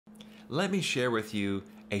let me share with you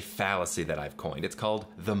a fallacy that I've coined. It's called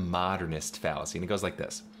the Modernist Fallacy, and it goes like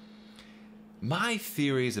this. My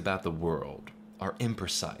theories about the world are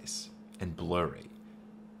imprecise and blurry,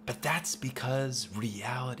 but that's because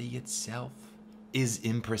reality itself is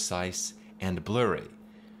imprecise and blurry.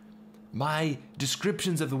 My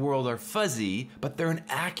descriptions of the world are fuzzy, but they're an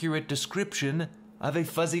accurate description of a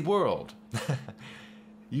fuzzy world.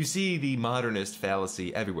 You see the modernist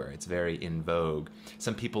fallacy everywhere. It's very in vogue.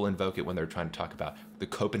 Some people invoke it when they're trying to talk about the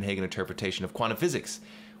Copenhagen interpretation of quantum physics,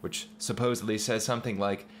 which supposedly says something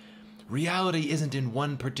like, reality isn't in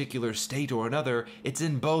one particular state or another, it's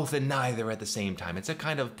in both and neither at the same time. It's a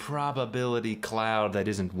kind of probability cloud that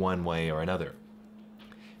isn't one way or another.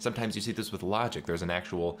 Sometimes you see this with logic. There's an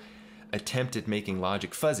actual attempt at making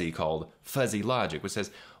logic fuzzy called fuzzy logic, which says,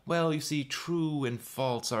 well, you see, true and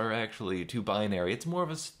false are actually too binary. It's more of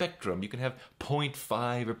a spectrum. You can have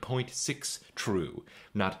 0.5 or 0.6 true,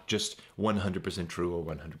 not just 100% true or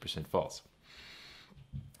 100% false.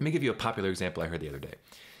 Let me give you a popular example I heard the other day.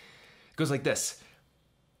 It goes like this.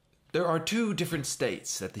 There are two different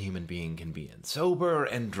states that the human being can be in, sober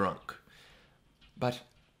and drunk. But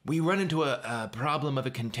we run into a problem of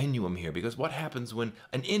a continuum here, because what happens when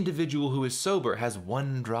an individual who is sober has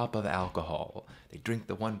 1 drop of alcohol? They drink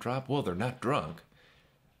the 1 drop, well, they're not drunk.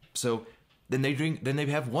 So then they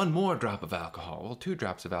have 1 more drop of alcohol. Well, 2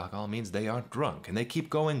 drops of alcohol means they aren't drunk. And they keep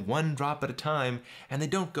going 1 drop at a time, and they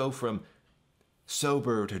don't go from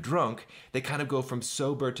sober to drunk. They kind of go from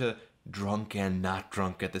sober to drunk and not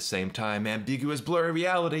drunk at the same time. Ambiguous, blurry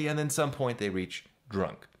reality, and then some point they reach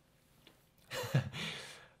drunk.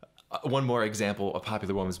 One more example, a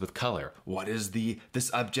popular one is with color. What is this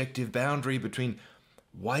objective boundary between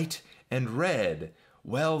white and red?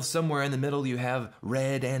 Well, somewhere in the middle you have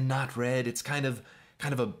red and not red. It's kind of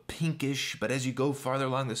a pinkish, but as you go farther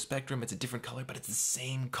along the spectrum, it's a different color, but it's the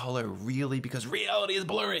same color, really, because reality is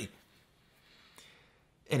blurry.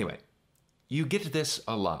 Anyway, you get this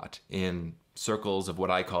a lot in circles of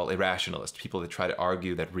what I call irrationalists, people that try to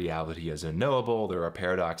argue that reality is unknowable, there are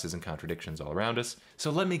paradoxes and contradictions all around us.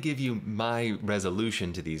 So let me give you my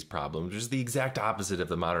resolution to these problems, which is the exact opposite of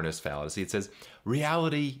the modernist fallacy. It says,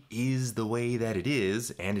 reality is the way that it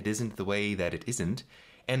is, and it isn't the way that it isn't.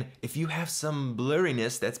 And if you have some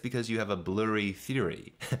blurriness, that's because you have a blurry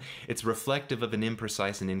theory. It's reflective of an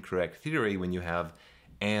imprecise and incorrect theory. When you have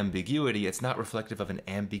ambiguity, it's not reflective of an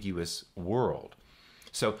ambiguous world.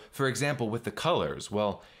 So, for example, with the colors,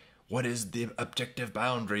 well, what is the objective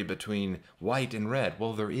boundary between white and red?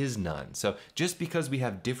 Well, there is none. So just because we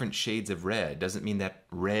have different shades of red doesn't mean that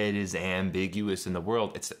red is ambiguous in the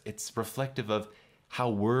world. It's reflective of how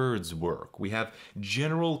words work. We have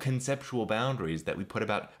general conceptual boundaries that we put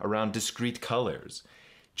around discrete colors.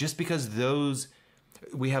 Just because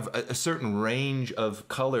we have a certain range of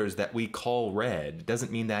colors that we call red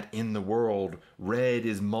doesn't mean that in the world red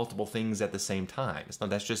is multiple things at the same time.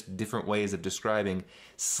 That's just different ways of describing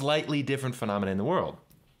slightly different phenomena in the world.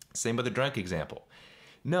 Same with the drunk example.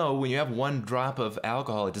 No, when you have 1 drop of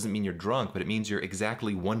alcohol, it doesn't mean you're drunk, but it means you're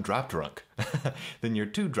exactly 1 drop drunk. Then you're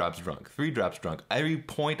 2 drops drunk, 3 drops drunk. Every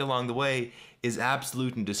point along the way is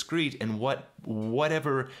absolute and discrete, and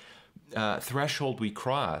whatever threshold we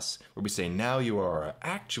cross, where we say now you are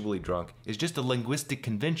actually drunk, is just a linguistic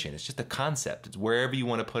convention. It's just a concept. It's wherever you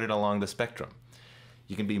want to put it along the spectrum.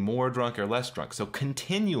 You can be more drunk or less drunk. So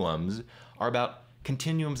continuums are about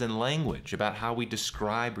continuums in language, about how we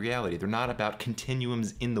describe reality. They're not about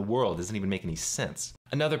continuums in the world. It doesn't even make any sense.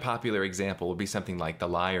 Another popular example would be something like the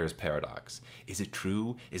liar's paradox. Is it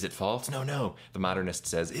true? Is it false? No. The modernist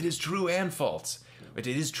says it is true and false. But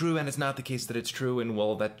it is true, and it's not the case that it's true, and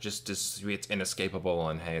well, that just is, it's inescapable,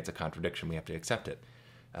 and hey, it's a contradiction, we have to accept it.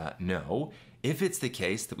 No. If it's the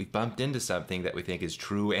case that we bumped into something that we think is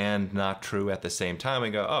true and not true at the same time, we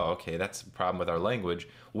go, oh, okay, that's a problem with our language.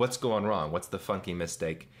 What's going wrong? What's the funky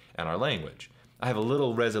mistake in our language? I have a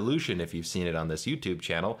little resolution, if you've seen it on this YouTube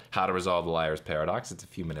channel, How to Resolve the Liar's Paradox. It's a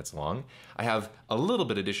few minutes long. I have a little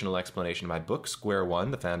bit additional explanation in my book, Square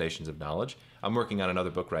One, The Foundations of Knowledge. I'm working on another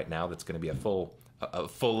book right now that's going to be a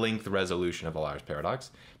full-length resolution of the liar's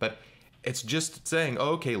paradox. But it's just saying,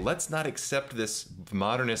 okay, let's not accept this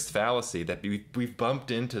modernist fallacy that we've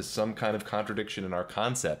bumped into some kind of contradiction in our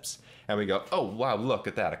concepts, and we go, oh, wow, look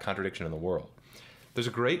at that, a contradiction in the world. There's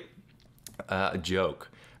a great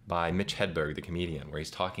joke by Mitch Hedberg, the comedian, where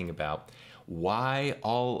he's talking about why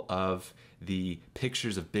all of the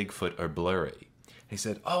pictures of Bigfoot are blurry. He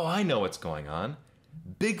said, oh, I know what's going on.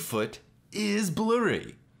 Bigfoot is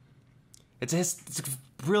blurry. It's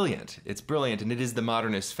brilliant. It's brilliant, and it is the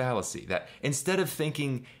modernist fallacy that instead of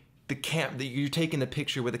thinking you're taking the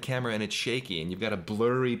picture with the camera and it's shaky and you've got a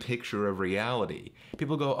blurry picture of reality.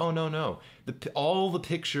 People go, oh, no. All the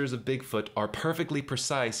pictures of Bigfoot are perfectly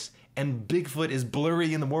precise and Bigfoot is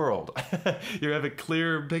blurry in the world. You have a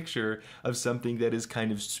clear picture of something that is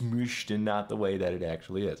kind of smooshed and not the way that it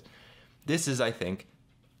actually is. This is, I think,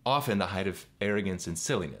 often the height of arrogance and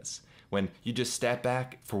silliness. When you just step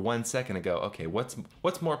back for 1 second and go, okay, what's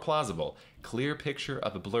more plausible? Clear picture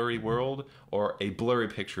of a blurry world or a blurry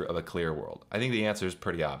picture of a clear world? I think the answer is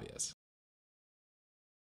pretty obvious.